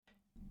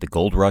The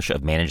gold rush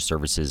of managed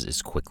services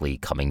is quickly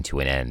coming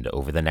to an end.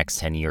 Over the next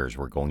 10 years,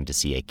 we're going to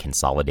see a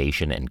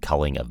consolidation and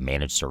culling of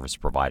managed service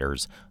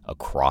providers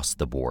across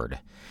the board.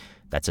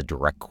 That's a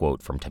direct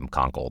quote from Tim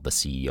Conkle, the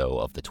CEO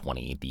of the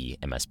 20, the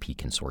MSP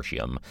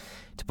consortium.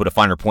 To put a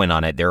finer point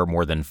on it, there are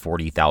more than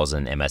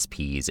 40,000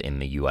 MSPs in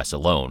the U.S.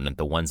 alone.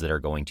 The ones that are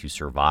going to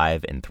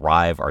survive and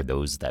thrive are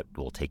those that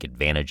will take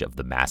advantage of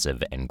the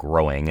massive and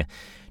growing,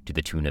 to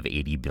the tune of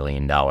 $80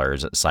 billion,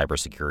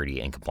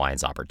 cybersecurity and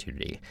compliance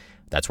opportunity.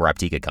 That's where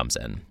Aptega comes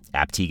in.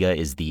 Aptega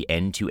is the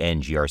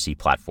end-to-end GRC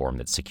platform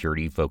that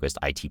security-focused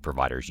IT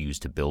providers use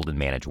to build and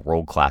manage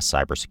world-class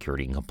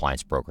cybersecurity and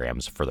compliance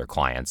programs for their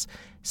clients,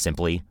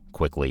 simply,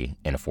 quickly,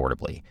 and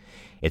affordably.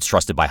 It's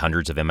trusted by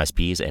hundreds of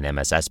MSPs and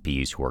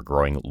MSSPs who are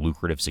growing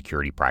lucrative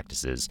security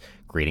practices,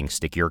 creating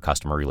stickier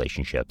customer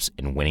relationships,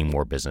 and winning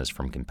more business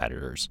from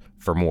competitors.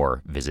 For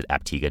more, visit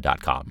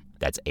aptega.com.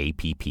 That's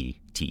APPTEGA.com.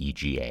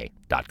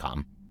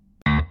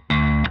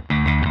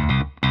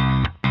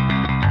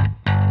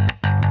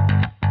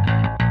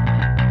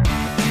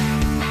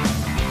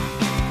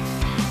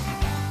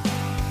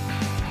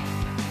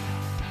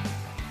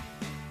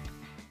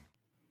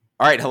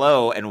 All right,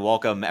 hello and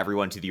welcome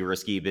everyone to the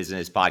Risky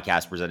Business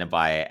Podcast presented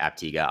by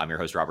Aptega. I'm your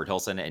host, Robert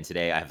Hilson, and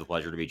today I have the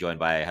pleasure to be joined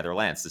by Heather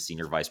Lance, the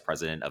Senior Vice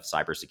President of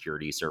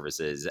Cybersecurity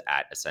Services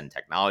at Ascend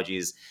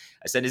Technologies.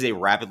 Ascend is a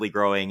rapidly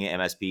growing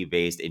MSP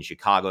based in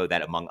Chicago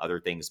that, among other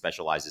things,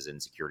 specializes in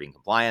security and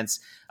compliance.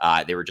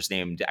 They were just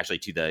named actually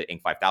to the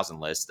Inc.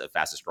 5000 list of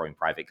fastest growing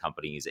private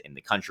companies in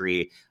the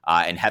country.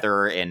 And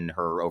Heather, in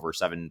her over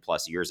 7+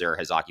 years there,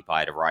 has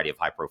occupied a variety of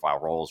high profile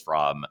roles,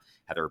 from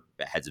Heather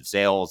heads of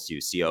sales to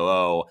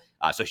COO.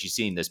 So she's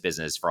seen this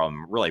business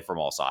from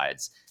all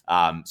sides.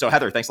 So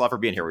Heather, thanks a lot for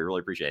being here. We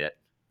really appreciate it.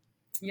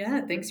 Yeah,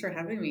 thanks for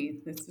having me.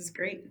 This is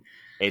great.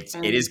 It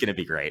is going to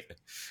be great.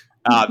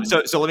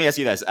 So let me ask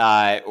you this.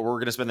 We're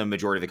going to spend the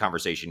majority of the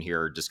conversation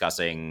here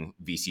discussing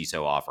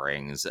vCISO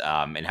offerings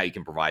and how you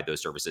can provide those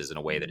services in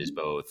a way that is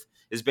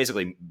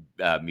basically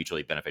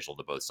mutually beneficial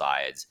to both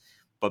sides.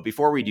 But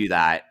before we do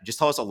that, just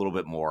tell us a little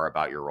bit more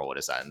about your role at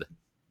Ascend.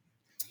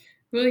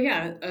 Well,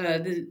 yeah,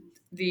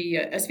 the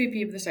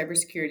SVP of the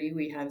cybersecurity,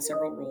 we have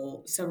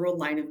several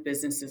line of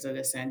businesses at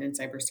Ascend, and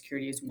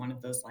cybersecurity is one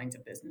of those lines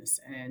of business.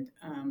 And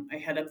I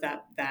head up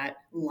that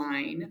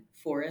line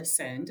for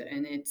Ascend,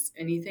 and it's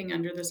anything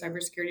under the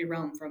cybersecurity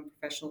realm, from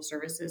professional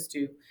services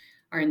to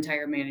our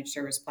entire managed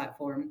service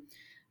platform,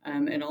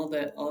 and all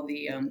the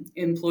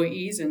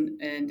employees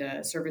and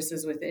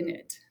services within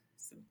it.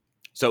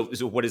 So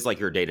what does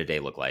your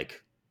day-to-day look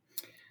like?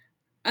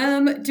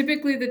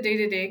 Typically, the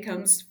day-to-day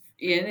comes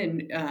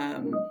in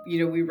and,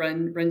 we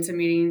run some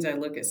meetings. I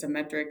look at some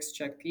metrics,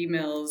 check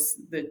emails.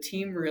 The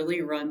team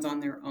really runs on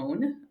their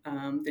own.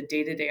 The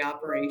day-to-day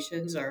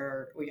operations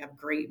we have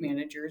great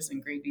managers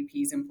and great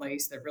VPs in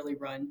place that really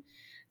run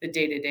the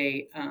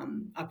day-to-day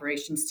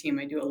operations team.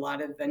 I do a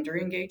lot of vendor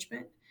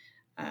engagement,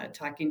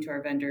 talking to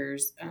our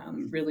vendors,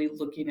 really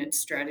looking at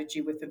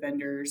strategy with the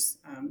vendors,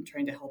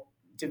 trying to help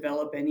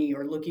develop any,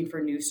 or looking for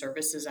new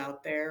services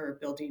out there, or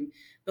building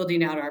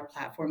out our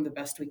platform the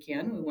best we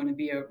can. We want to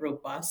be a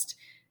robust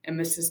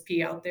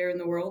MSSP out there in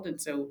the world,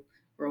 and so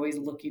we're always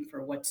looking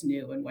for what's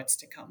new and what's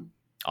to come.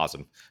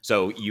 Awesome.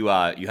 So you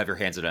have your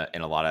hands in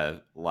a lot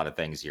of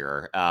things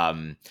here.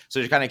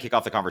 So to kind of kick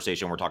off the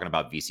conversation, we're talking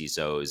about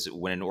vCISOs.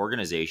 When an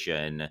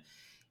organization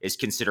is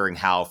considering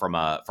how, from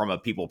a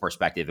people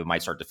perspective, it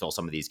might start to fill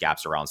some of these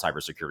gaps around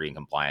cybersecurity and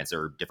compliance,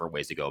 there are different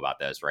ways to go about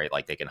this, right?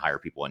 Like, they can hire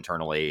people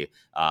internally,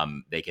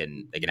 they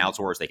can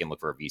outsource, they can look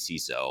for a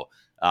vCISO.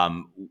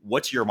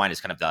 What, to your mind,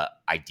 is kind of the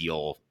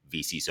ideal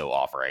vCISO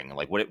offering?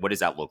 Like, what does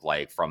that look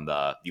like from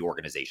the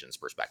organization's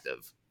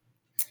perspective?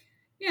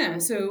 Yeah,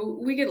 so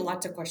we get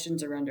lots of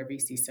questions around our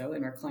vCISO,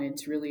 and our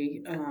clients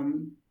really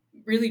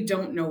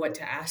don't know what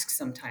to ask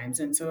sometimes.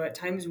 And so at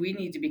times we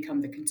need to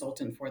become the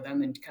consultant for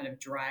them and kind of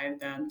drive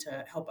them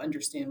to help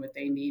understand what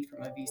they need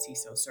from a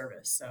vCISO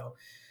service. So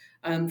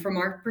from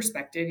our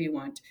perspective, you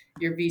want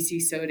your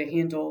vCISO to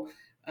handle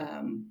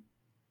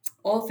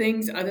all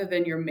things other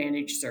than your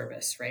managed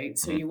service, right?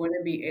 So you want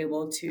to be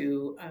able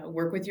to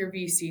work with your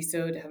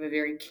vCISO to have a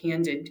very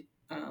candid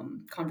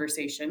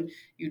conversation.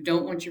 You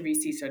don't want your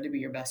vCISO to be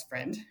your best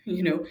friend.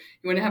 You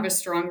want to have a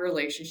strong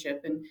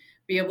relationship and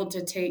be able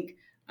to take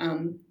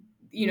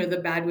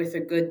the bad with the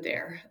good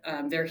there.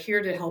 They're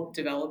here to help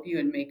develop you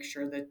and make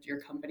sure that your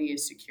company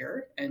is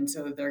secure. And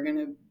so they're going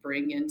to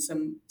bring in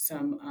some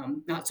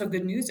not so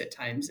good news at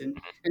times.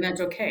 And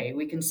that's okay.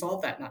 We can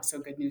solve that not so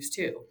good news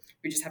too.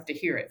 We just have to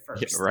hear it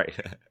first. Yeah, right.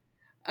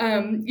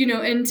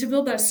 And to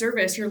build that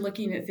service, you're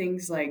looking at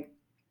things like,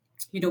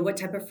 what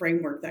type of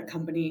framework that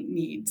company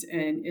needs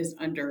and is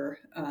under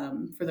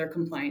for their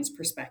compliance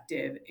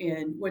perspective,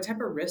 and what type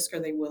of risk are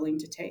they willing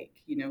to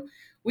take?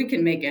 we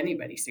can make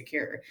anybody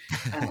secure.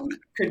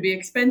 Could be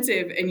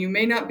expensive, and you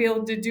may not be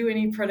able to do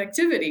any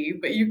productivity,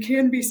 but you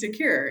can be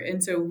secure.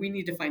 And so we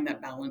need to find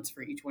that balance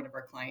for each one of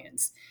our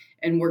clients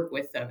and work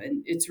with them.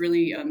 And it's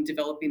really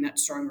developing that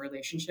strong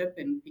relationship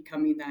and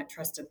becoming that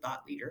trusted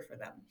thought leader for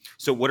them.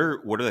 So what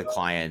are the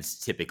clients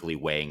typically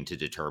weighing to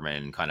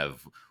determine kind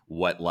of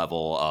what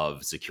level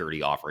of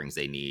security offerings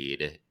they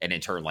need, and in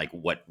turn, like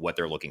what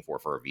they're looking for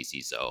a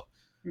vCISO?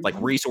 Like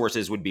Mhm.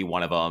 resources would be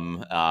one of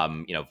them.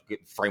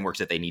 Frameworks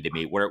that they need to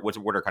meet. What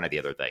are kind of the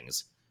other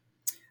things?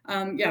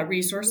 Yeah,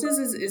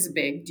 resources is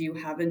big. Do you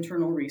have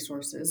internal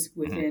resources Mhm,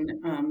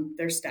 within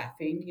their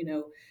staffing?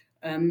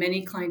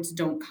 Many clients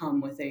don't come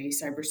with a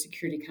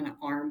cybersecurity kind of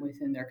arm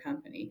within their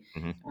company.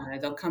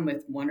 mhm. They'll come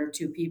with one or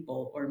two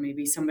people, or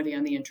maybe somebody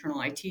on the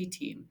internal IT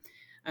team.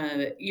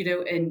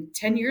 And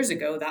 10 years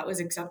ago, that was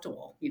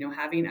acceptable.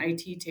 Having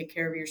IT take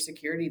care of your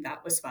security,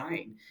 that was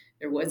fine.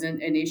 There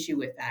wasn't an issue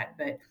with that.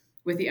 But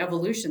with the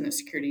evolution that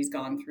security's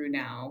gone through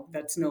now,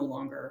 that's no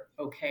longer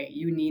okay.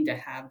 You need to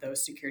have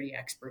those security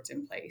experts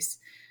in place.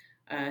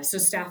 So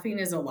staffing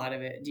is a lot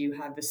of it. Do you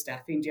have the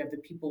staffing? Do you have the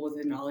people with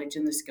the knowledge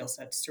and the skill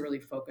sets to really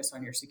focus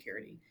on your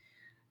security?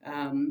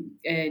 And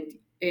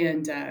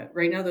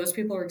right now, those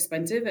people are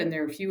expensive and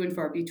they're few and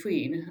far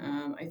between.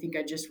 I think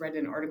I just read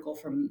an article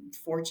from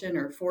Fortune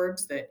or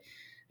Forbes that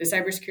the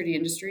cybersecurity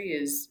industry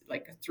is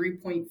like a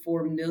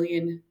 3.4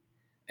 million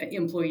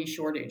employee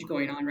shortage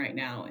going on right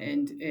now,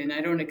 and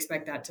I don't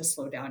expect that to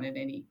slow down at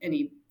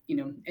any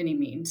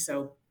means.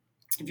 So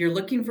if you're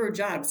looking for a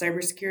job,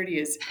 cybersecurity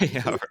is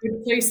Yeah. a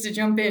good place to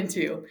jump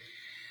into.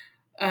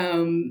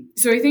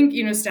 So I think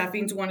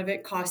staffing's one of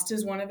it, cost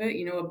is one of it.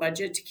 A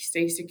budget to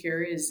stay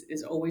secure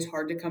is always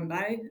hard to come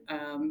by.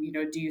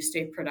 Do you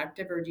stay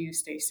productive or do you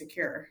stay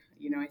secure?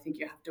 I think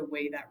you have to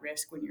weigh that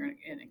risk when you're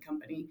in a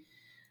company.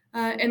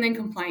 And then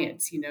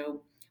compliance,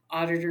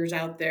 auditors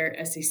out there,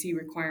 SEC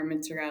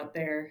requirements are out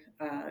there,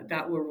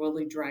 that will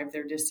really drive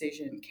their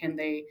decision. Can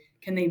they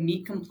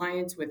meet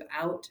compliance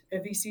without a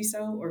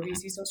vCISO or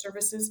vCISO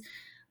services?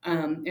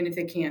 And if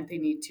they can't, they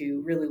need to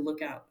really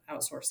look at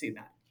outsourcing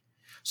that.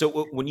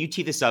 So when you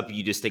tee this up,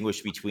 you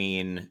distinguish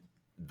between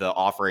the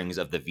offerings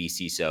of the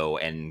vCISO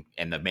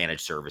and the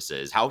managed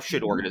services. How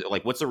should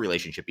what's the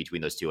relationship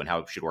between those two, and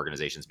how should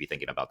organizations be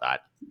thinking about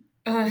that?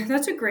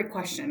 That's a great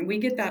question. We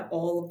get that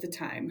all of the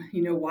time.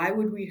 Why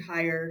would we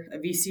hire a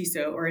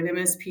vCISO or an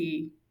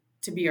MSP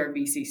to be our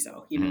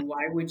vCISO? Mhm.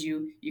 Why would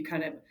you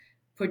kind of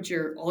put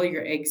all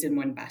your eggs in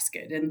one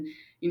basket? And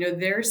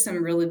there's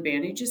some real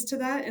advantages to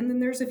that, and then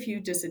there's a few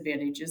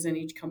disadvantages, and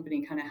each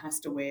company kind of has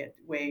to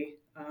weigh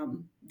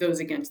those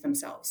against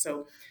themselves.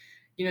 So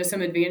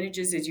some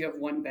advantages is you have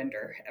one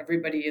vendor.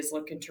 Everybody is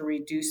looking to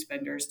reduce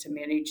vendors. To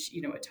manage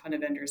a ton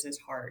of vendors is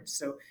hard.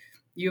 So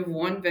you have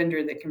one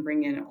vendor that can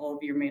bring in all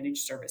of your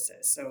managed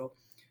services. So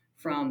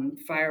from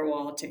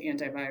firewall to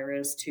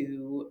antivirus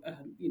to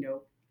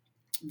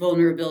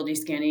vulnerability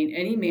scanning,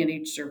 any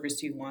managed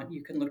service you want,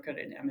 you can look at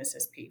an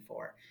MSSP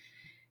for.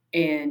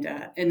 And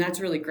that's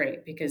really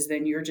great, because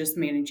then you're just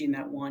managing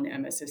that one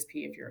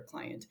MSSP if you're a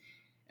client.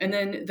 And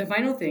then the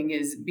final thing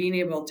is being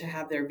able to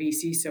have their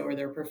vCISO or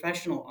their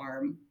professional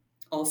arm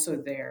also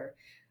there.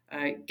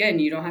 Again,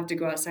 you don't have to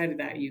go outside of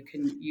that. You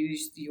can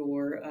use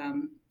your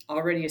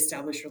already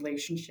established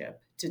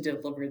relationship to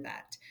deliver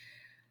that.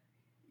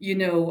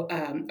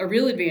 A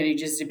real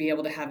advantage is to be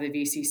able to have the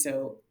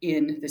vCISO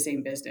in the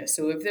same business.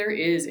 So if there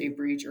is a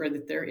breach or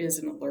that there is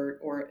an alert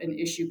or an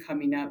issue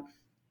coming up,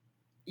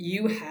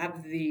 you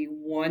have the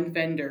one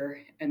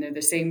vendor and they're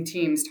the same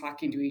teams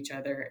talking to each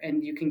other,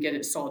 and you can get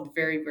it solved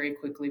very, very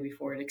quickly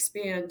before it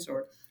expands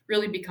or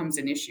really becomes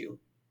an issue.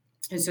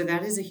 And so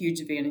that is a huge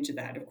advantage of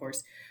that. Of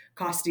course,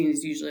 costing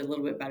is usually a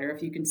little bit better.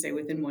 If you can stay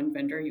within one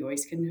vendor, you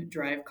always can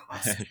drive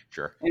cost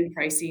Sure. and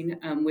pricing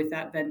with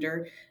that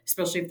vendor,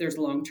 especially if there's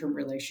long-term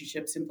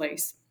relationships in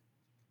place.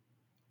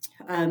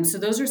 So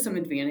those are some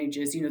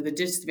advantages. The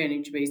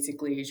disadvantage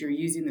basically is you're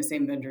using the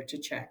same vendor to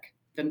check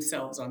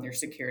themselves on their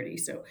security.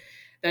 So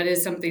that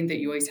is something that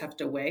you always have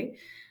to weigh.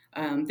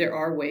 There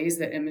are ways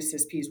that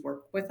MSSPs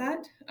work with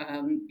that.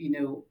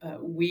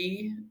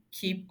 We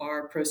keep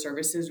our pro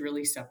services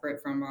really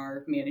separate from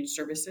our managed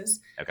services.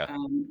 Okay.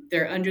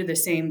 They're under the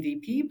same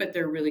VP, but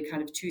they're really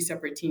kind of two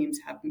separate teams,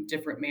 have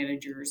different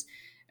managers,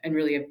 and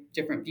really have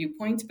different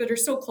viewpoints, but are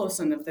so close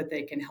enough that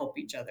they can help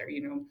each other.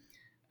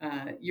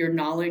 Your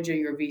knowledge of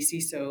your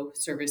vCISO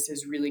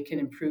services really can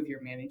improve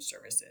your managed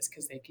services,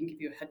 because they can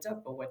give you a heads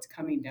up of what's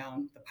coming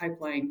down the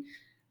pipeline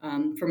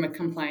from a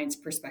compliance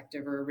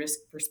perspective or a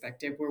risk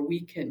perspective, where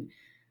we can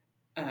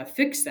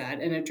fix that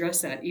and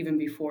address that even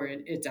before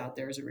it's out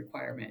there as a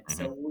requirement. Mhm.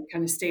 So we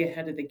kind of stay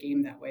ahead of the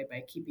game that way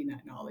by keeping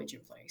that knowledge in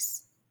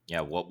place.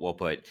 Yeah, we'll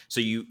put.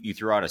 So you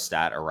threw out a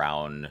stat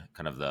around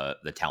kind of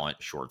the talent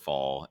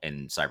shortfall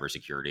in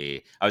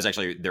cybersecurity. I was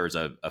actually There's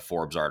a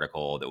Forbes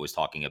article that was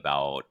talking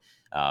about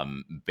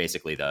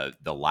basically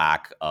the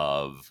lack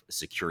of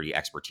security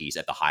expertise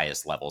at the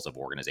highest levels of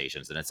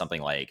organizations, and it's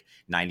something like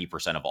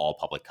 90% of all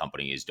public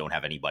companies don't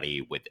have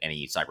anybody with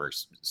any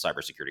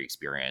cybersecurity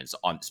experience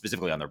on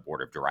specifically on their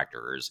board of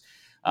directors.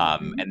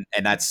 Mhm.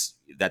 And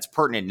that's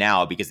pertinent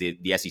now because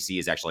the SEC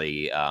is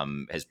actually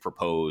has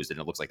proposed, and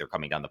it looks like they're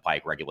coming down the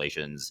pike,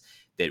 regulations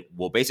that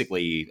will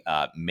basically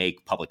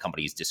make public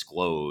companies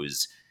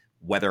disclose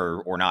whether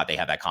or not they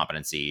have that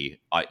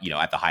competency, at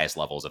the highest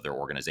levels of their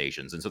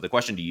organizations. And so the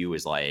question to you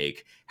is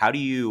like, how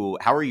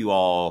are you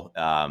all,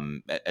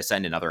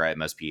 Ascend and other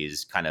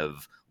MSPs, kind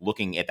of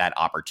looking at that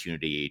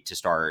opportunity to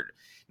start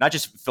not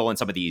just fill in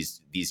some of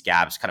these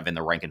gaps, kind of in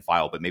the rank and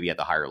file, but maybe at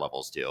the higher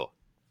levels too?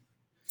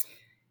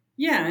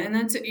 Yeah, and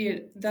that's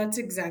it. That's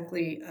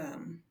exactly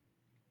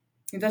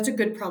that's a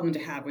good problem to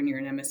have when you're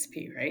an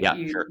MSP, right? Yeah,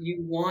 You sure.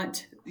 you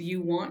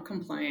want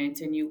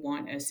compliance and you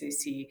want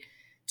SAC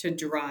to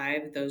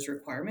drive those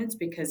requirements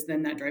because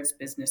then that drives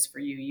business for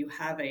you. You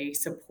have a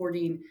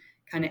supporting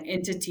kind of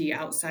entity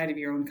outside of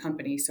your own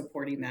company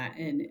supporting that,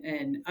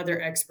 and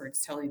other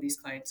experts telling these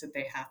clients that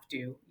they have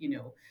to,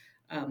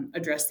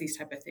 address these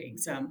type of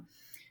things.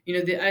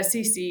 The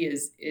SEC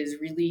is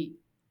really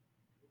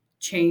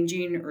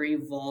changing or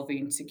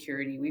evolving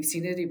security. We've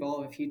seen it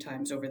evolve a few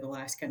times over the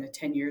last kind of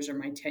 10 years or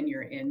my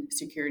tenure in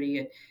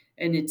security,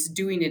 and it's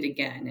doing it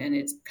again, and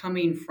it's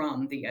coming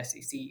from the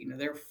SEC.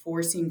 They're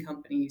forcing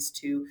companies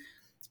to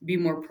be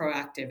more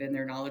proactive in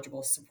their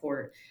knowledgeable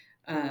support,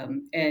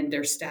 and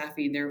their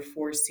staffing. They're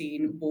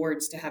forcing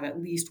boards to have at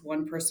least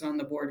one person on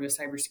the board with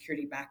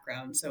cybersecurity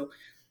background. So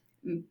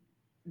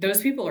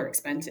those people are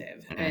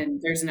expensive Mhm.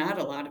 and there's not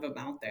a lot of them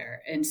out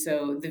there. And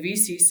so the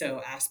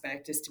vCISO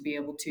aspect is to be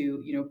able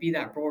to, be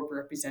that board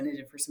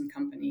representative for some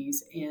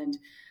companies and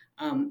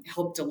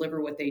help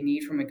deliver what they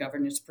need from a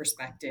governance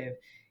perspective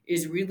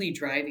is really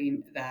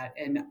driving that.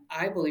 And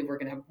I believe we're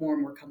going to have more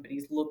and more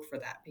companies look for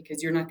that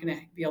because you're not going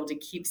to be able to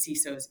keep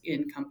CISOs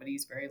in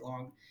companies very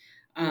long.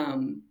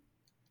 Um,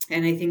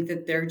 and I think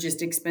that they're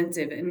just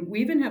expensive. And we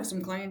even have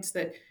some clients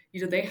that,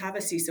 they have a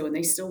CISO and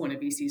they still want a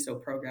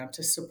vCISO program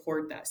to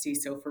support that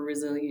CISO for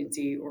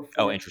resiliency or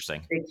Oh, for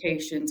interesting.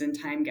 vacations and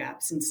time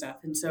gaps and stuff.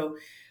 And so,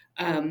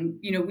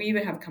 we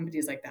even have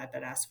companies like that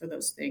that ask for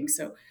those things.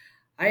 So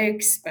I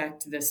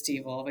expect this to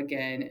evolve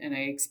again. And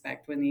I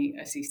expect when the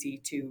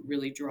SEC to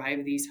really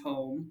drive these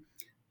home,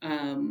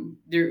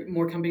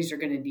 more companies are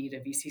going to need a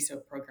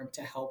vCISO program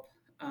to help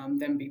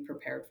them be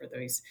prepared for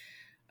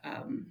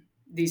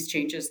these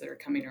changes that are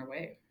coming our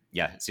way.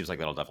 Yeah, it seems like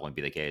that'll definitely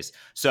be the case.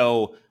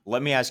 So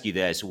let me ask you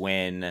this: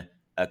 when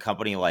a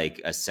company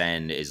like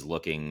Ascend is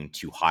looking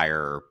to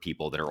hire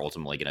people that are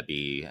ultimately going to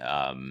be,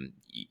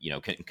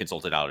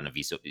 consulted out in a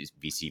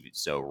VC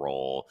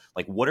role,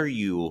 like what are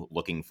you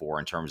looking for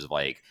in terms of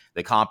like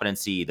the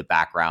competency, the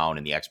background,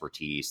 and the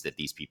expertise that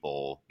these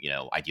people,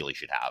 ideally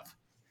should have?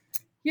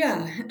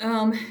 Yeah,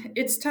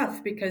 it's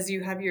tough because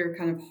you have your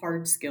kind of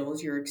hard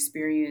skills, your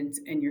experience,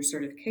 and your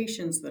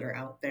certifications that are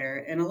out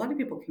there, and a lot of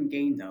people can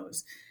gain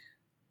those.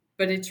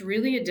 But it's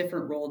really a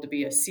different role to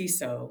be a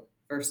CISO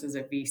versus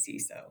a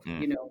vCISO.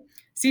 Mm.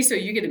 CISO,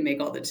 you get to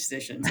make all the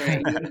decisions,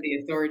 right? You have the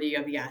authority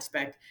of the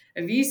aspect.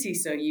 A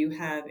vCISO, you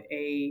have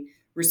a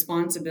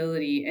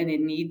responsibility and a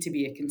need to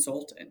be a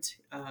consultant,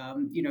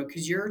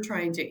 because you're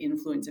trying to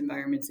influence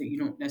environments that you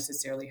don't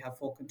necessarily have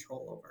full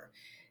control over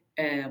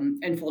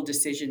and full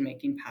decision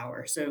making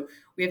power. So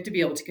we have to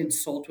be able to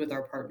consult with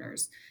our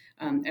partners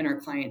and our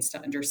clients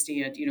to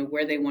understand,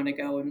 where they want to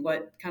go and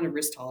what kind of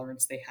risk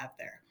tolerance they have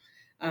there.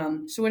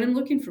 So when I'm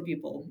looking for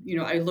people,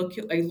 I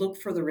look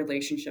for the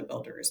relationship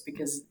builders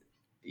because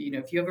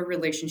if you have a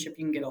relationship,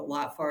 you can get a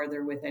lot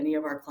farther with any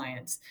of our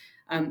clients,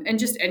 and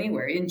just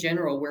anywhere in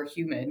general. We're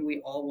human; we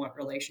all want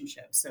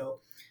relationships.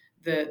 So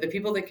the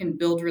people that can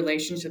build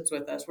relationships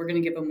with us, we're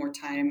going to give them more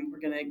time. We're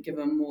going to give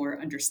them more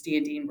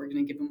understanding. We're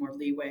going to give them more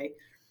leeway.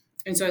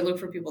 And so I look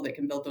for people that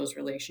can build those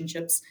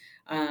relationships,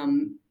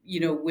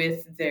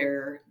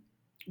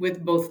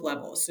 with both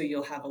levels. So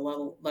you'll have a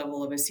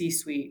level of a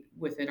C-suite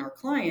within our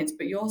clients,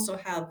 but you also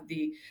have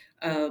the,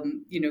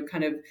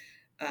 kind of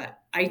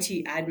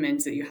IT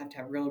admins that you have to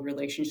have real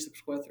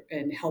relationships with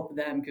and help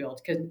them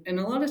build. And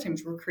a lot of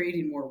times we're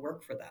creating more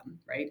work for them,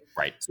 right?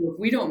 Right. So if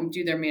we don't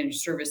do their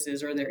managed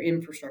services or their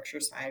infrastructure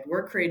side,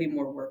 we're creating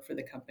more work for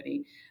the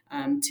company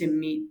to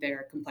meet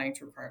their compliance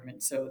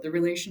requirements. So the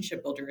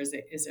relationship builder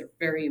is a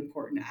very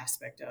important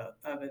aspect of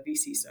a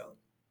VCSO.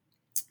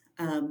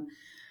 Um,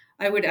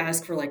 I would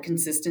ask for like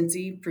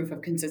consistency, proof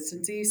of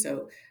consistency.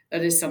 So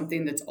that is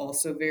something that's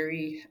also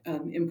very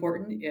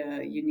important.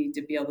 You need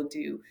to be able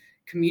to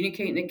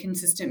communicate in a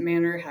consistent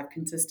manner, have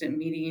consistent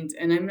meetings.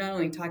 And I'm not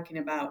only talking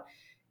about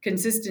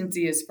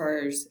consistency as far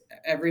as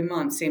every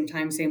month, same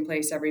time, same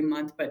place every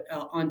month, but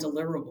on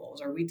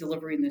deliverables. Are we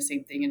delivering the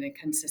same thing in a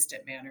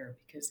consistent manner?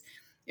 Because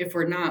if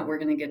we're not, we're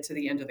going to get to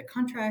the end of the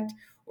contract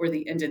or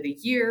the end of the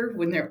year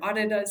when their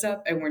audit is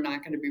up and we're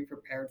not going to be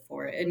prepared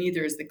for it. And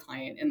neither is the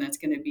client. And that's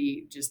going to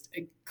be just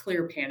a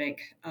clear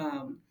panic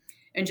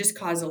and just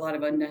cause a lot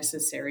of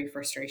unnecessary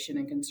frustration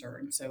and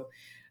concern. So,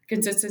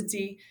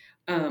 consistency,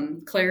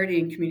 clarity,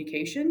 and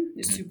communication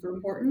is Mhm. super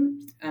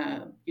important.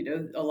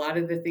 A lot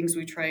of the things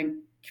we try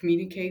and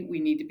communicate, we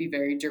need to be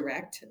very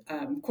direct,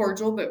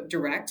 cordial, but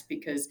direct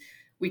because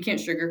we can't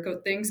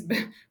sugarcoat things.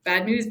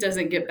 Bad news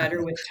doesn't get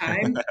better with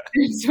time.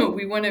 And so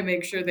we want to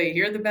make sure they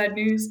hear the bad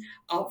news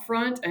up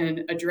front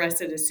and address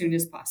it as soon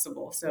as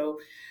possible. So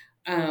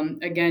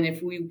again,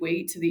 if we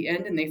wait to the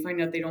end and they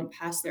find out they don't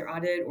pass their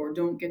audit or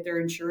don't get their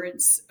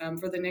insurance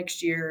for the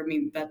next year, I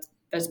mean,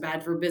 that's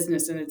bad for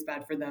business and it's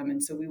bad for them.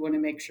 And so we want to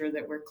make sure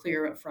that we're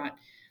clear up front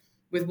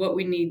with what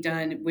we need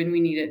done, when we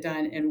need it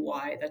done, and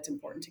why that's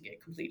important to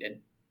get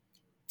completed.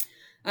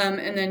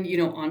 And then,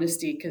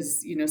 honesty,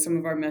 because, some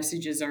of our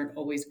messages aren't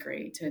always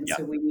great. And Yeah.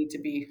 so we need to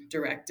be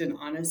direct and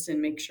honest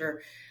and make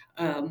sure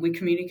we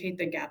communicate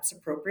the gaps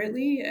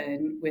appropriately.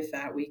 And with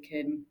that, we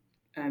can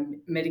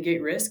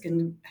mitigate risk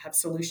and have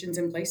solutions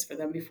in place for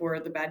them before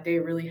the bad day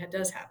really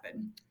does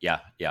happen. Yeah.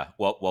 Yeah.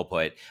 Well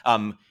put.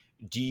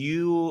 Do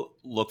you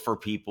look for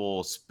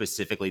people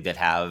specifically that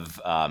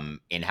have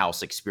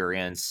in-house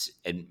experience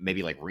and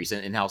maybe like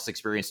recent in-house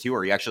experience too? Or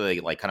are you actually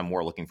like kind of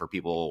more looking for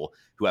people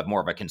who have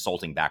more of a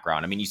consulting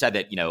background? I mean, you said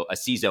that, a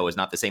CISO is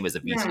not the same as a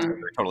vCISO. Yeah.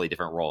 They're totally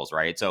different roles,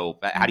 right? So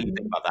how do you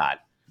think about that?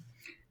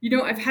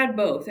 I've had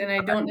both, and I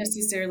don't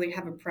necessarily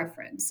have a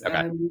preference.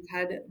 Okay. We've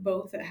had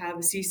both that have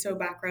CISO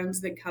backgrounds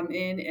that come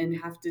in and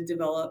have to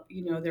develop,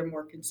 they're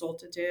more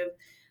consultative,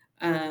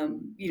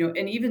 and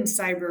even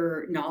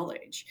cyber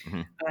knowledge.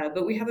 Mm-hmm.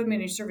 But we have a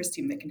managed service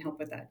team that can help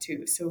with that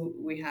too. So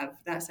we have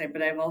that side,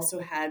 but I've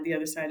also had the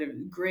other side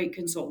of great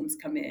consultants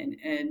come in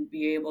and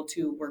be able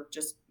to work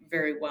just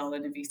very well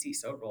in a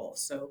vCISO role.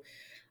 So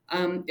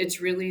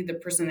it's really the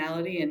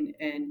personality,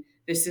 and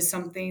this is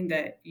something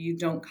that you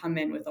don't come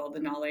in with all the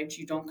knowledge.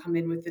 You don't come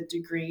in with the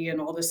degree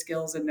and all the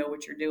skills and know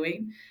what you're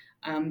doing.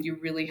 You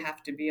really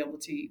have to be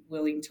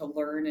willing to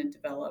learn and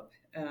develop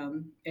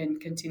and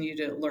continue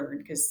to learn,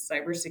 because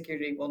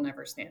cybersecurity will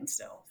never stand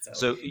still.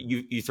 So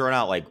you thrown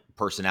out like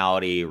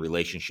personality,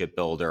 relationship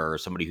builder,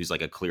 somebody who's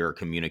like a clear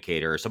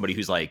communicator, somebody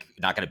who's like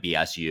not going to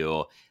BS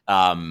you.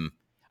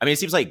 I mean, it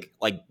seems like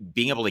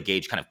being able to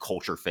gauge kind of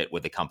culture fit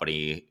with the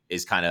company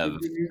is kind of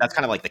that's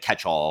kind of like the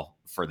catch-all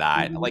for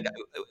that. Like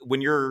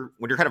when you're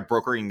kind of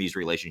brokering these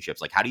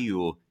relationships, like how do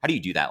you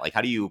do that? Like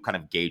how do you kind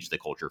of gauge the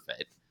culture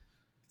fit?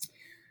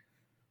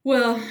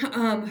 Well,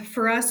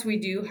 for us, we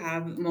do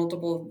have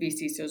multiple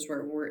vCISOs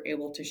where we're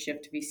able to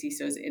shift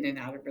vCISOs in and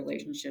out of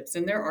relationships.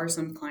 And there are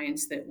some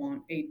clients that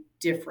want a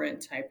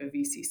different type of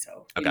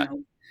vCISO, Okay.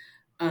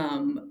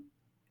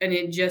 And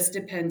it just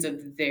depends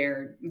of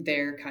their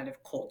kind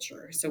of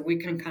culture. So we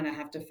can kind of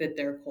have to fit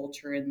their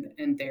culture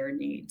and their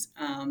needs.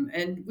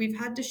 And we've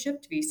had to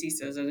shift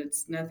vCISOs, and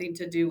it's nothing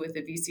to do with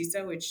the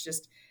vCISO. It's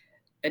just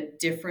a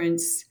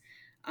difference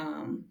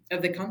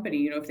of the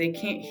company. If they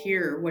can't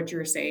hear what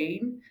you're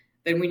saying,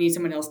 then we need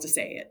someone else to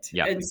say it.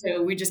 Yeah. And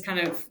so we just kind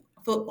of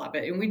flip flop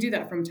it. And we do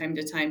that from time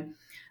to time.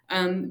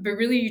 But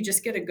really, you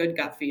just get a good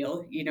gut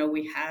feel.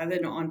 We have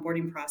an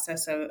onboarding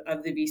process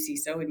of the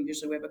vCISO, and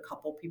usually we have a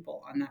couple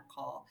people on that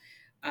call.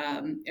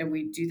 And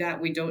we do that.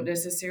 We don't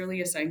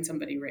necessarily assign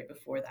somebody right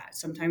before that.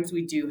 Sometimes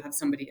we do have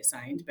somebody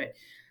assigned, but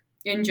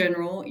in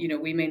general,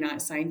 we may not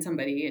assign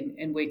somebody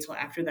and wait till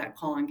after that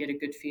call and get a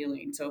good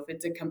feeling. So if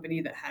it's a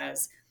company that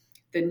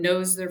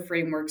knows their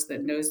frameworks,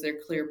 that knows their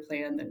clear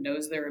plan, that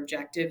knows their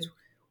objectives,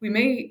 we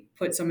may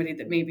put somebody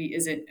that maybe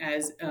isn't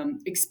as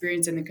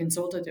experienced in the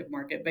consultative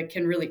market, but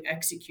can really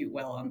execute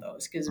well on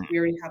those, because we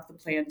already have the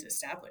plan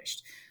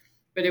established.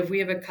 But if we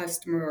have a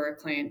customer or a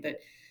client that,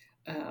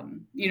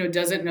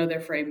 doesn't know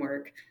their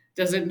framework,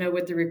 doesn't know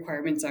what the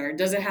requirements are,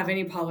 doesn't have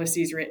any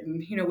policies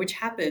written, which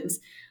happens,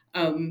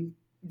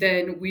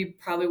 then we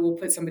probably will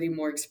put somebody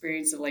more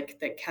experienced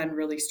that can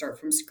really start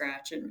from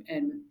scratch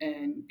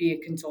and be a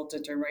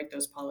consultant and write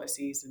those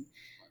policies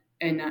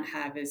and not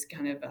have as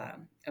kind of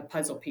a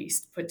puzzle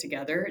piece put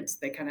together.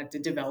 They kind of have to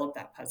develop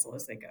that puzzle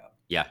as they go.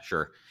 Yeah,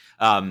 sure.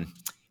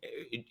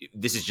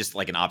 This is just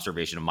like an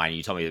observation of mine.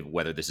 You tell me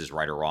whether this is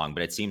right or wrong,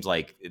 but it seems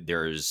like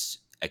there's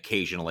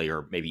occasionally,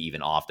 or maybe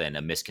even often,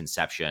 a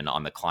misconception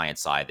on the client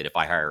side that if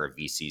I hire a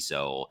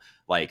vCISO,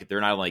 like they're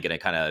not only going to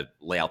kind of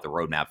lay out the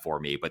roadmap for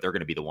me, but they're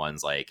going to be the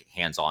ones like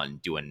hands-on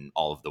doing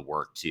all of the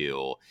work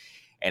too.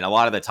 And a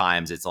lot of the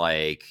times it's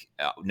like,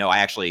 no,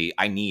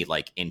 I need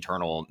like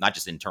internal, not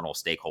just internal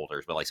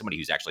stakeholders, but like somebody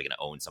who's actually going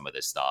to own some of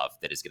this stuff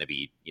that is going to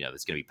be,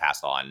 that's going to be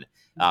passed on.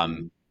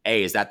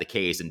 A, is that the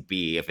case? And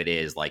B, if it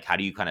is, like, how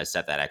do you kind of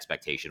set that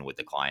expectation with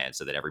the client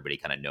so that everybody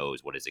kind of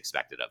knows what is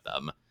expected of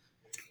them?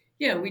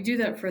 Yeah, we do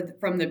that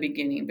from the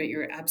beginning, but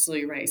you're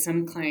absolutely right.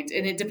 Some clients,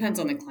 and it depends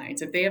on the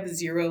clients. If they have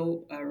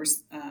zero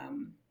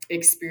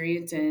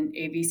experience in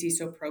a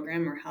vCISO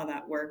program or how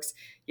that works,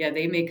 yeah,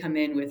 they may come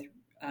in with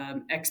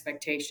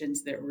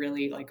expectations that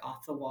really like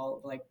off the wall,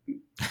 like,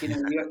 you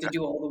have to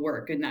do all the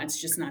work. And that's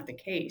just not the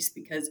case,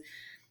 because,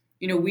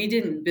 we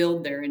didn't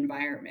build their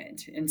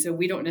environment. And so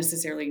we don't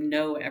necessarily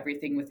know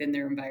everything within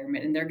their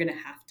environment, and they're going to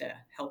have to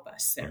help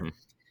us there. Mm-hmm.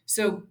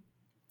 So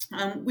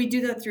we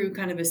do that through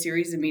kind of a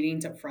series of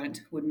meetings up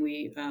front when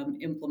we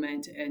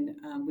implement, and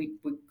we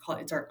call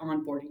it's our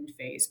onboarding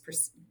phase.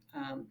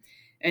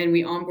 And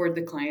we onboard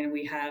the client, and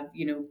we have,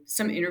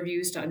 some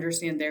interviews to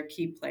understand their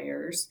key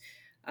players.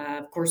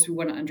 Of course, we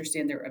want to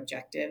understand their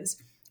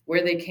objectives.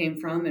 where they came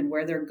from and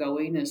where they're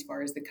going as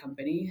far as the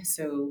company.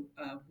 So,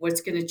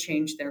 what's going to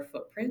change their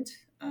footprint?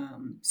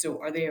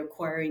 So, are they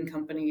acquiring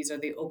companies? Are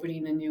they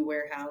opening a new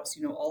warehouse?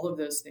 All of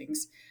those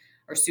things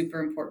are super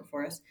important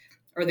for us.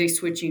 Are they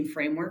switching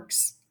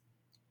frameworks?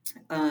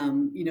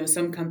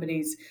 Some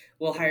companies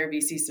will hire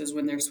vCISOs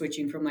when they're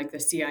switching from like the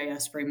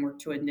CIS framework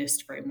to a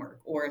NIST framework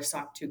or a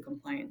SOC 2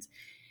 compliance.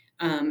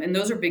 And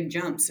those are big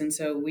jumps. And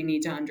so we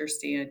need to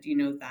understand,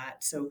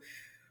 that. So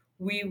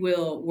we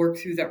will work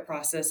through that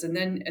process, and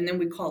then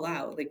we call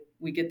out, like,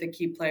 we get the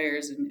key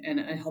players and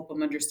help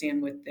them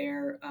understand what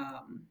their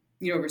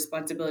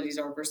responsibilities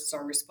are versus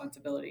our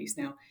responsibilities.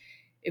 Now,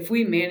 if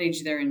we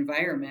manage their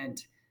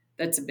environment,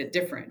 that's a bit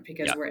different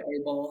because Yeah. we're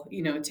able,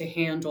 to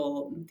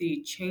handle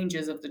the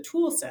changes of the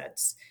tool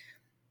sets.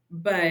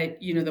 But,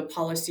 the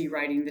policy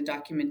writing, the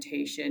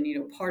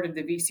documentation, part of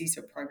the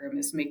vCISO program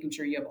is making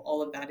sure you have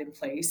all of that in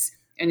place,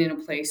 and in a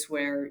place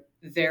where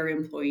their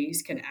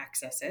employees can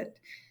access it,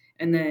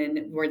 and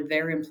then where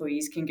their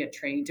employees can get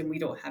trained. And we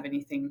don't have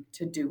anything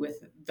to do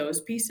with those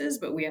pieces,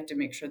 but we have to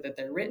make sure that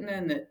they're written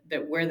and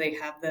that where they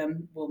have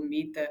them will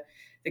meet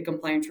the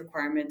compliance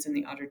requirements and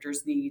the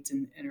auditor's needs,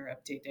 and are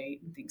up to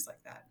date and things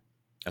like that.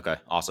 Okay,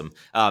 awesome.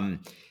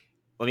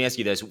 Let me ask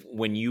you this.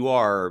 When you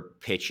are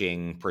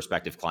pitching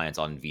prospective clients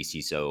on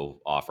vCISO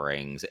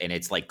offerings, and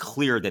it's like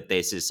clear that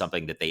this is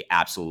something that they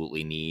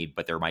absolutely need,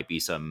 but there might be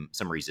some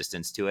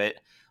resistance to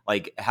it,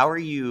 like, how are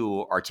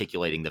you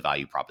articulating the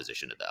value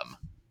proposition to them?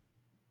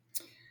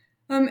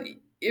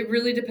 It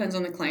really depends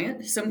on the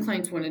client. Some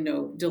clients want to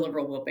know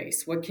deliverable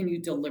base. What can you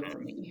deliver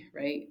me,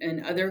 right?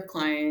 And other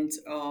clients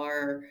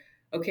are,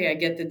 okay, I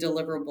get the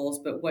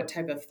deliverables, but what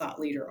type of thought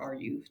leader are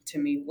you to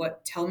me?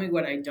 Tell me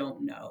what I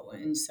don't know.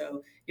 And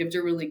so you have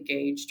to really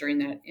gauge during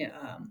that,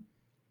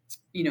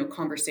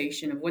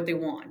 conversation of what they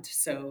want.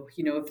 So,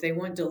 if they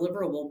want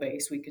deliverable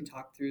base, we can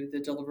talk through the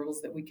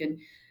deliverables that we can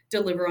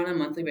deliver on a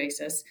monthly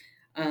basis.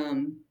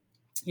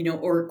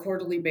 Or a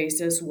quarterly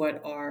basis, what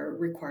our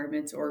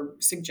requirements or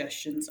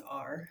suggestions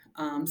are.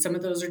 Some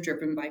of those are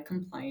driven by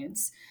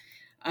compliance.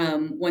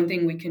 One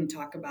thing we can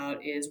talk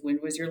about is, when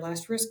was your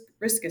last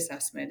risk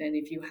assessment? And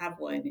if you have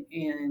one,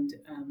 and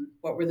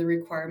what were the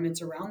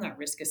requirements around that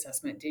risk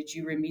assessment? Did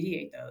you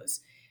remediate those?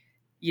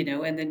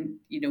 And then,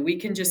 we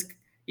can just,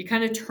 you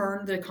kind of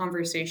turn the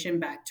conversation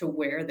back to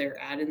where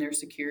they're at in their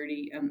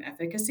security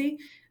efficacy.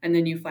 And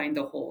then you find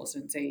the holes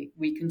and say,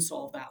 we can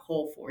solve that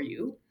hole for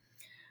you.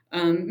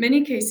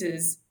 Many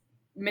cases,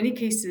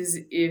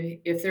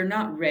 if they're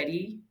not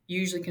ready, you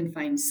usually can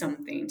find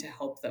something to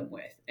help them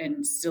with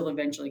and still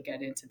eventually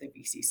get into the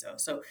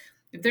vCISO. So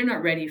if they're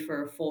not ready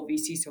for a full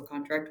vCISO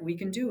contract, we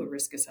can do a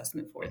risk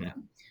assessment for Mhm.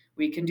 them.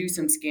 We can do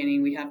some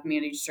scanning. We have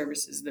managed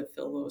services that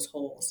fill those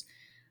holes,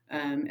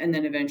 and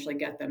then eventually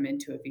get them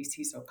into a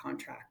vCISO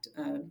contract.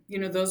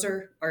 Those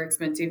are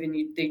expensive,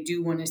 and they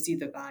do want to see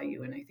the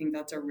value. And I think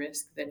that's a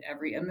risk that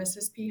every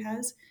MSSP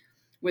has,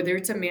 whether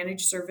it's a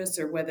managed service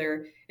or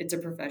whether it's a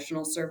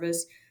professional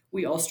service.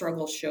 We all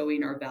struggle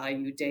showing our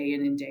value day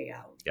in and day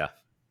out. Yeah.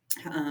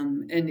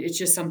 And it's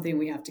just something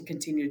we have to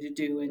continue to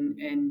do.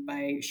 And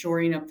by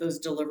shoring up those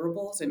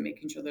deliverables and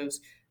making sure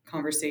those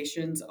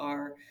conversations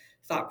are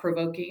thought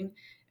provoking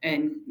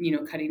and,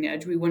 cutting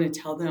edge, we want to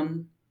tell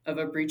them of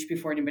a breach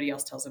before anybody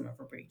else tells them of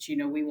a breach.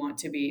 We want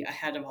to be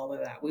ahead of all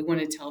of that. We want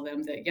to tell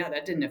them that, yeah,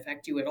 that didn't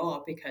affect you at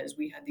all because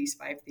we had these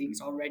 5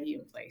 things already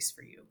in place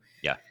for you.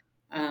 Yeah.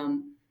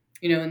 Um,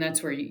 and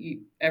that's where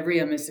every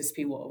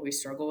MSSP will always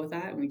struggle with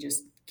that. And we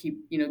just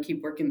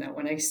keep working that.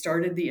 When I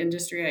started the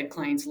industry, I had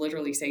clients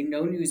literally say,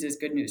 no news is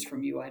good news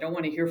from you. I don't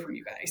want to hear from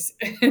you guys.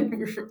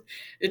 And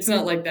it's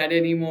not like that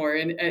anymore.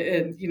 And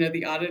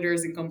the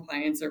auditors and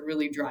compliance are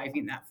really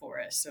driving that for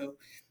us. So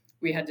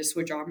we had to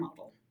switch our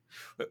model.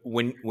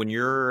 When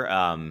you're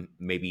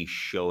maybe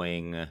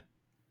showing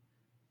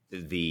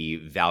the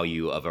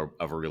value of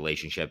a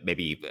relationship,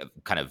 maybe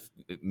kind of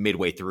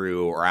midway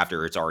through or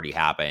after it's already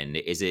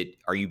happened,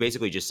 are you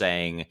basically just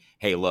saying,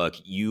 hey, look,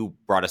 you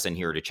brought us in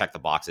here to check the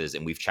boxes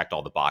and we've checked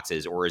all the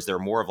boxes? Or is there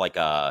more of like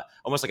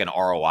almost like an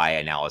ROI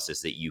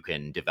analysis that you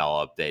can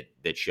develop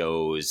that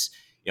shows,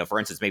 for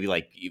instance, maybe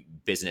like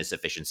business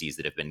efficiencies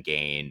that have been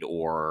gained,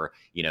 or,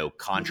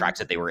 contracts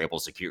that they were able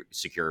to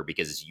secure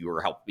because you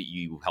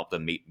helped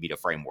them meet a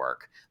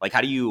framework? Like,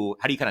 how do you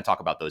kind of talk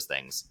about those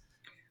things?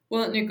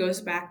 Well, and it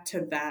goes back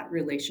to that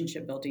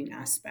relationship building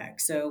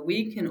aspect. So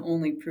we can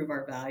only prove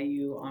our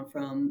value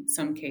from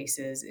some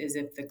cases is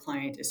if the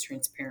client is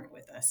transparent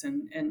with us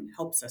and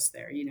helps us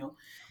there,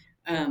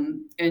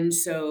 And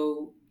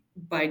so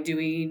by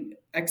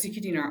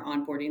executing our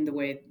onboarding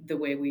the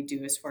way we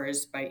do, as far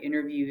as by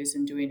interviews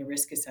and doing a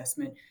risk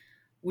assessment,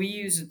 we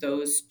use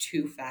those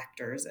 2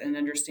 factors and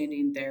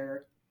understanding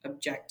their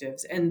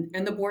objectives and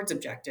the board's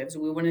objectives.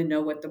 We want to know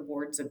what the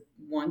board's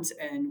wants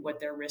and what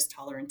their risk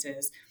tolerance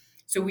is.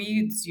 So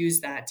we use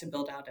that to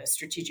build out a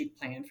strategic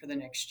plan for the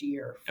next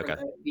year for Okay.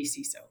 the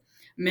vCISO.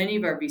 Many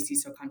of our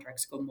vCISO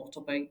contracts go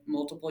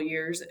multiple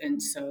years,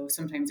 and so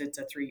sometimes it's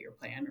a 3-year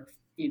plan,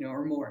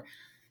 or more.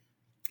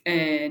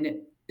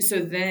 And So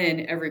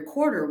then every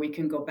quarter we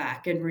can go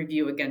back and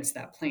review against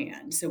that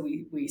plan. So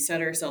we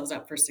set ourselves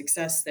up for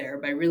success there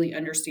by really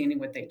understanding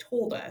what they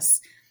told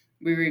us.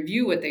 We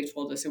review what they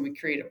told us and we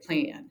create a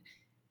plan.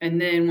 And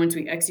then once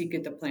we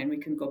execute the plan, we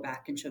can go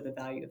back and show the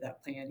value of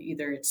that plan.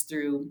 Either it's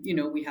through,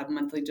 we have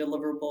monthly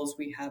deliverables,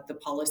 we have the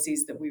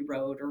policies that we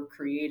wrote or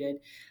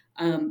created.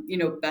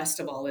 Best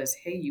of all is,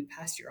 hey, you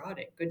passed your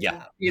audit. Good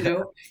Yeah.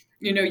 job.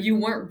 You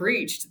weren't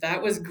breached.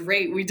 That was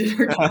great. We did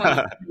our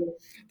job.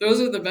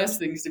 Those are the best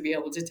things to be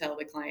able to tell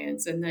the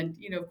clients. And then,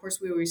 of course,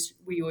 we always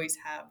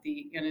have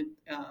the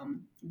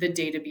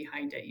data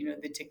behind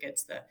it. The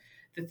tickets,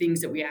 the things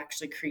that we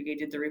actually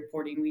created, the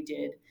reporting we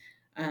did,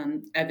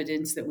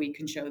 evidence that we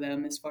can show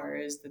them as far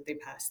as that they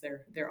passed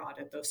their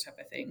audit, those type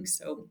of things.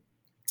 So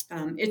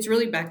it's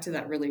really back to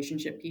that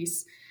relationship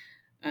piece.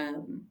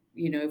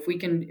 If we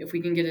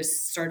can get us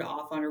start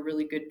off on a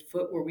really good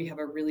foot where we have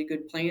a really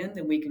good plan,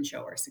 then we can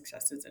show our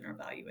successes and our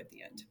value at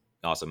the end.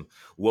 Awesome.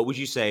 What would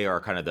you say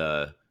are kind of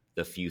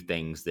the few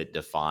things that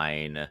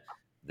define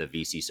the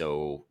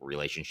vCISO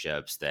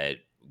relationships that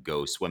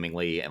go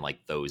swimmingly and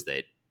like those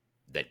that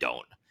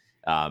don't?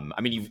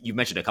 I mean, you've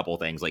mentioned a couple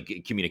of things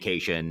like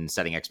communication,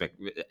 setting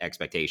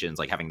expectations,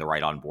 like having the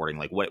right onboarding.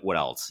 Like what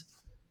else?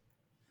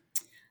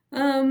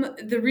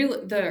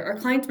 Our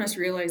clients must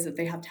realize that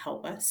they have to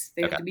help us.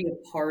 They have Okay. to be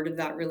a part of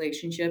that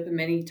relationship. And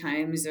many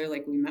times they're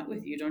like, "We met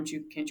with you,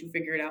 can't you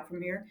figure it out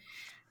from here?"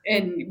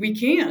 And we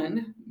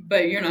can,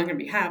 but you're not going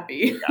to be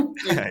happy. Like,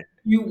 Yeah.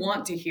 you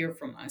want to hear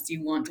from us.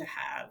 You want to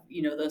have,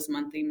 those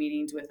monthly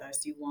meetings with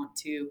us. You want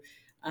to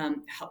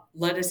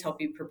let us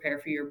help you prepare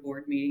for your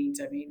board meetings.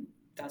 I mean,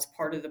 that's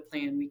part of the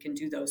plan. We can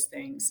do those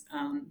things.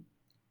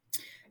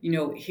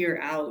 Hear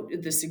out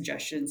the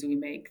suggestions we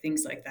make,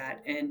 things like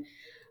that.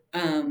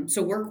 And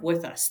so work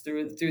with us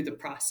through the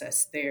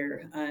process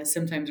there.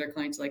 Sometimes our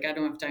clients are like, I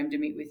don't have time to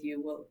meet with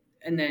you. Well,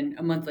 and then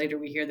a month later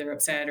we hear they're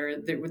upset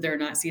or they're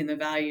not seeing the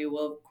value.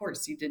 Well, of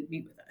course you didn't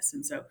meet with us.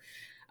 And so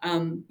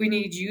we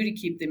need you to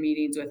keep the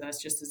meetings with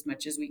us just as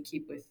much as we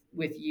keep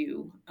with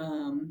you.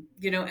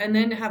 And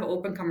then have an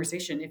open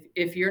conversation.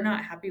 If you're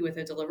not happy with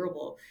a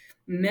deliverable,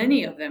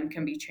 many of them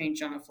can be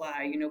changed on a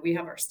fly. We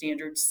have our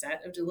standard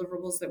set of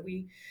deliverables that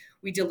we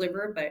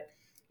deliver, but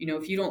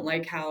if you don't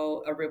like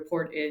how a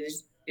report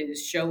is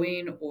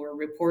showing or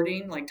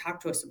reporting, like talk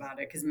to us about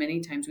it, because many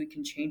times we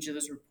can change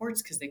those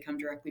reports because they come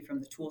directly from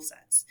the tool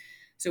sets.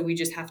 So we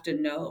just have to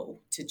know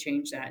to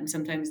change that. And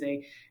sometimes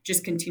they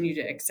just continue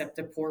to accept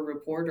a poor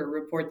report or a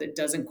report that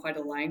doesn't quite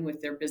align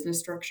with their business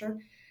structure.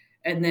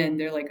 And then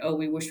they're like, oh,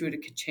 we wish we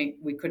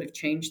could have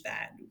changed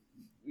that.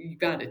 You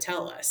got to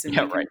tell us, and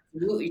Yeah. we can Right.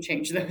 absolutely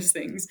change those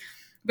things.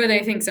 But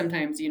I think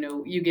sometimes,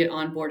 you get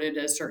onboarded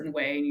a certain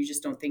way and you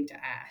just don't think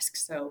to ask.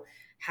 So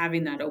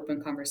having that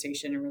open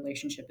conversation and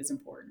relationship is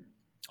important.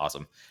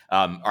 Awesome.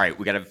 All right,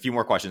 we got a few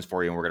more questions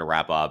for you, and we're going to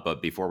wrap up.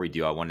 But before we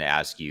do, I wanted to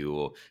ask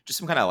you just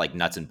some kind of like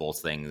nuts and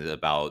bolts things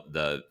about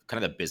the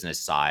kind of the business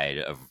side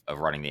of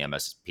running the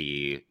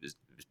MSP,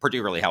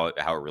 particularly how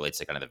it relates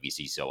to kind of the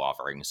vCISO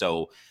offering.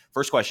 So,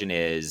 first question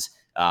is,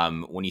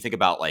 when you think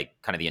about like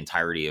kind of the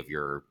entirety of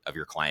your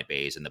client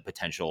base and the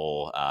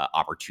potential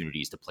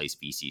opportunities to place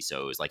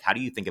vCISOs, like how do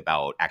you think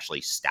about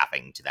actually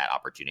staffing to that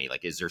opportunity?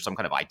 Like, is there some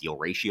kind of ideal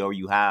ratio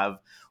you have,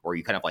 or are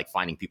you kind of like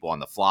finding people on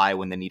the fly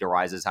when the need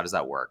arises? How does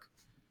that work?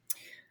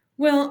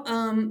 Well,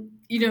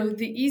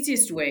 the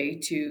easiest way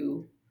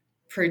to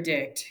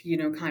predict,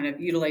 kind of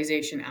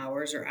utilization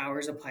hours or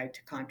hours applied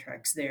to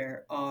contracts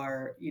there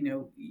are,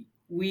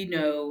 we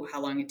know how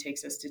long it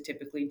takes us to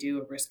typically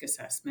do a risk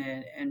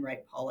assessment and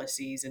write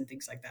policies and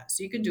things like that.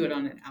 So you can do it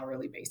on an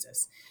hourly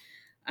basis.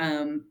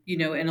 And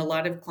a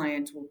lot of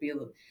clients will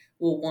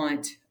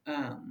want,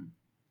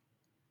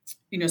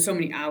 so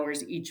many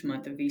hours each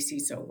month of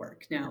vCISO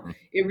work. Now, Mhm.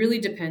 it really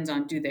depends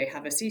on, do they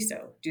have a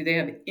CISO? Do they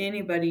have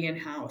anybody in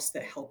house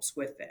that helps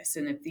with this?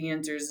 And if the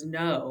answer is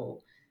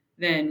no,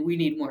 then we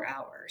need more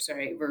hours,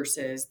 right?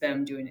 Versus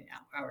them doing it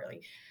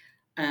hourly.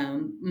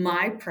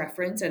 My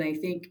preference, and I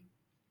think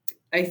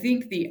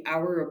the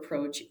hour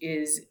approach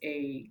is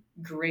a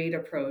great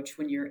approach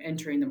when you're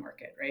entering the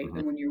market, right? Mhm.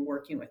 And when you're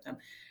working with them.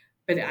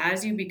 But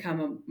as you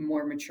become a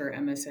more mature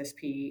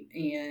MSSP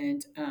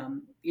and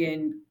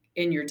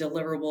in your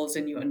deliverables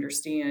and you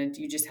understand,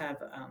 you just have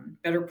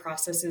better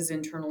processes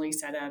internally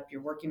set up.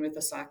 You're working with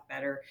the SOC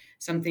better.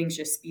 Some things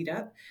just speed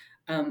up.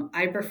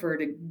 I prefer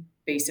to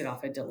base it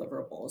off of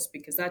deliverables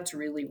because that's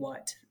really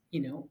what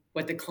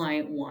the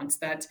client wants.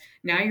 That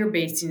now you're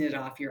basing it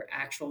off your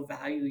actual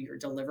value you're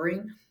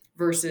delivering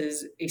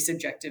versus a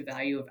subjective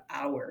value of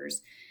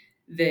hours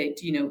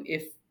that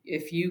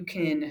if you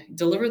can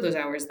deliver those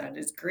hours, that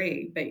is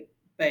great. But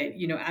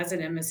as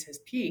an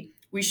MSSP,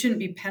 we shouldn't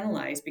be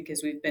penalized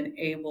because we've been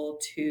able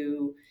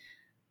to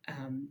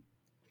um,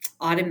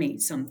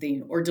 automate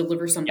something or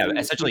deliver Yeah, something with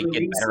essentially fewer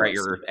get better at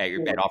resources.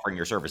 at offering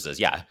your services.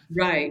 Yeah.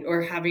 Right,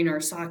 or having our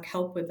SOC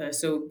help with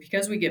us. So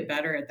because we get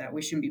better at that,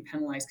 we shouldn't be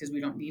penalized because we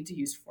don't need to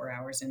use 4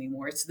 hours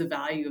anymore. It's the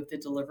value of the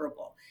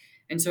deliverable.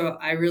 And so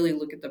I really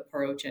look at the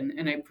approach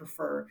and I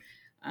prefer,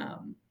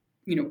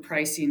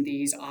 pricing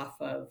these off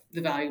of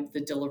the value of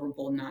the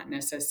deliverable, not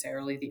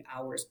necessarily the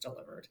hours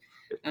delivered.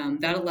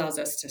 That allows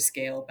us to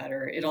scale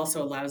better. It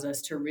also allows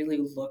us to really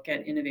look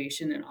at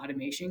innovation and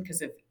automation,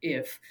 because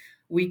if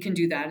we can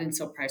do that and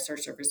still price our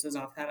services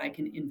off that, I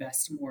can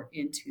invest more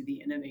into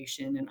the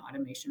innovation and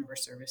automation of our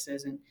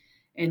services,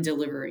 and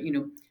deliver,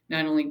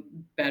 not only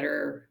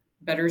better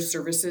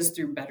services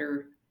through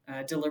better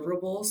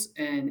deliverables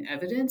and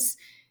evidence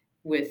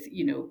with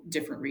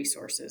different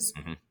resources.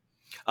 Mhm.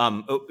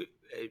 Oh,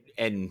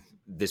 and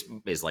this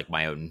is like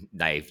my own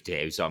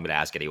naivete, so I'm going to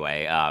ask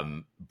anyway.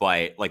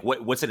 But like,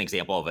 what's an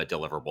example of a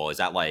deliverable? Is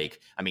that like,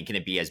 I mean, can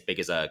it be as big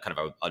as a kind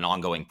of an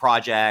ongoing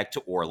project,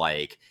 or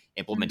like Mhm.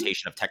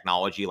 implementation of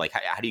technology? Like,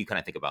 how do you kind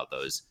of think about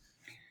those?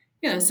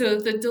 Yeah, so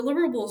the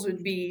deliverables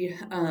would be,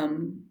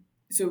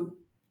 so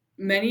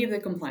many of the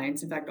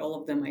compliance, in fact, all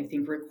of them, I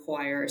think,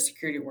 require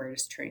security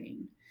awareness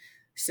training.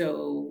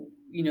 So,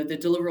 the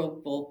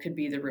deliverable could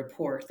be the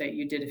report that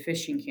you did a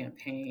phishing Okay.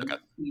 campaign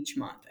each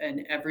month,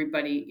 and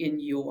everybody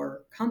in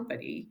your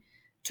company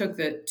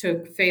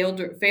failed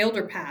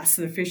or passed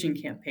the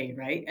phishing campaign,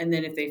 right? And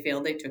then if they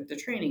failed, they took the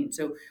training.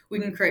 So we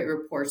can create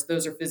reports.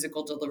 Those are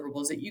physical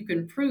deliverables that you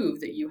can prove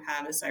that you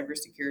have a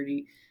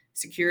cybersecurity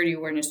security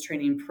awareness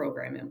training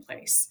program in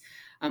place.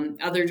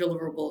 Other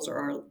deliverables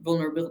are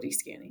vulnerability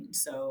scanning.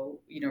 So,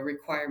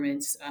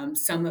 requirements.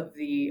 Some of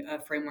the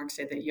frameworks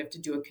say that you have to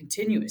do a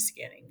continuous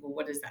scanning. Well,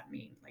 what does that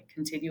mean? Like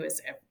continuous,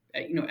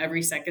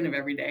 every second of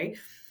every day?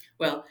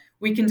 Well,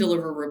 we can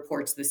deliver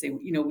reports that say,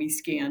 we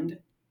scanned,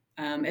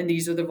 and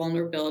these are the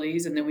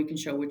vulnerabilities, and then we can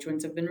show which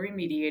ones have been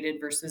remediated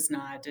versus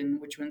not,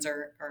 and which ones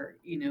are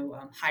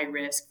high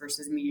risk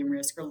versus medium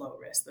risk or low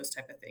risk, those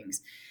type of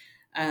things.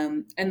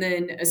 And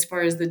then as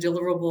far as the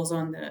deliverables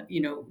on the,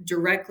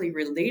 directly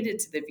related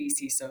to the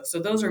vCISO, so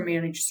those are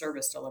managed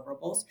service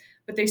deliverables,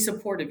 but they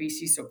support a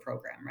vCISO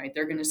program, right?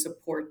 They're going to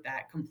support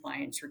that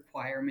compliance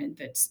requirement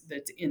that's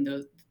in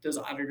those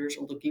auditors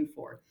are looking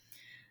for.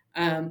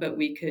 But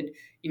we could,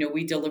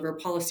 we deliver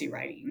policy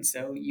writing.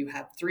 So you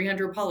have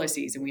 300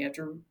 policies and we have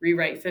to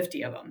rewrite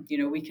 50 of them.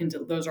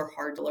 Those are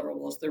hard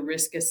deliverables. The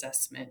risk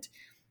assessment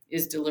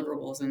is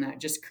deliverables, and that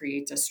just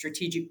creates a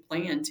strategic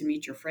plan to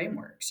meet your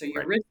framework. So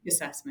your Right. risk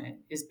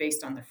assessment is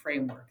based on the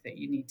framework that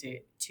you need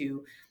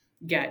to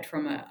get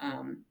from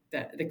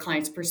the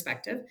client's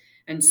perspective.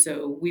 And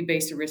so we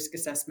base a risk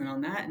assessment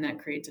on that, and that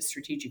creates a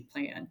strategic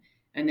plan.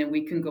 And then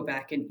we can go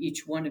back, and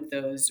each one of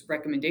those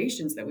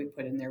recommendations that we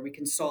put in there, we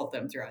can solve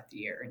them throughout the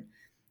year.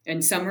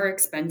 And some are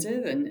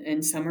expensive,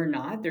 and some are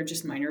not. They're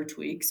just minor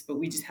tweaks, but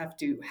we just have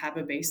to have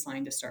a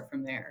baseline to start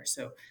from there.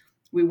 So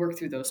we work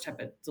through those type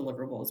of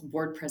deliverables.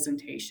 Board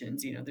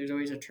presentations, there's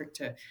always a trick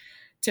to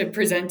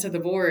present to the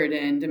board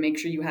and to make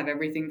sure you have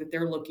everything that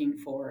they're looking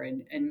for,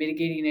 and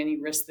mitigating any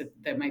risks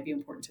that might be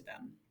important to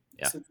them.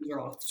 Yeah. So these are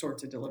all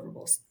sorts of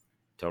deliverables.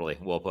 Totally.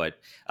 Well put.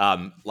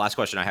 Last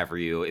question I have for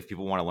you. If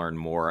people want to learn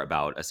more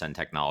about Ascend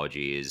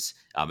Technologies,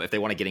 if they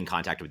want to get in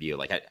contact with you,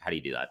 like how do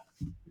you do that?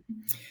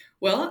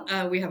 Well,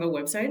 we have a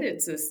website.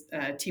 It's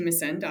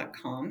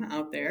teamiscend.com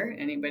out there.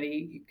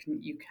 Anybody,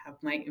 you have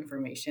my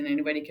information.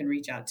 Anybody can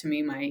reach out to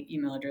me. My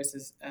email address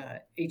is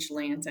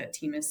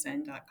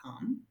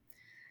hlance@teamiscend.com.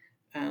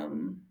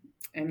 And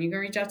you can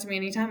reach out to me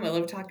anytime. I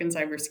love talking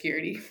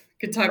cybersecurity.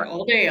 Could talk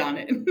all day on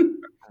it.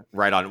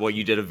 Right on. Well,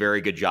 you did a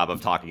very good job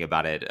of talking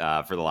about it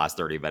for the last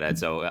 30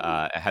 minutes. So,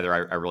 Heather,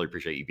 I really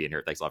appreciate you being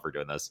here. Thanks a lot for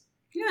doing this.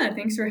 Yeah,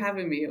 thanks for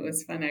having me. It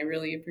was fun. I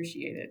really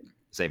appreciate it.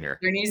 Same here.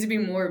 There needs to be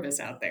more of us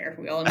out there.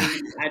 We all need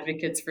to be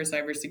advocates for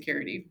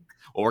cybersecurity.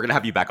 Well, we're going to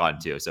have you back on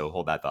too. So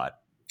hold that thought.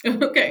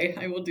 Okay,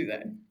 I will do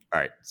that. All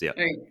right. See ya.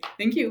 All right.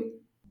 Thank you.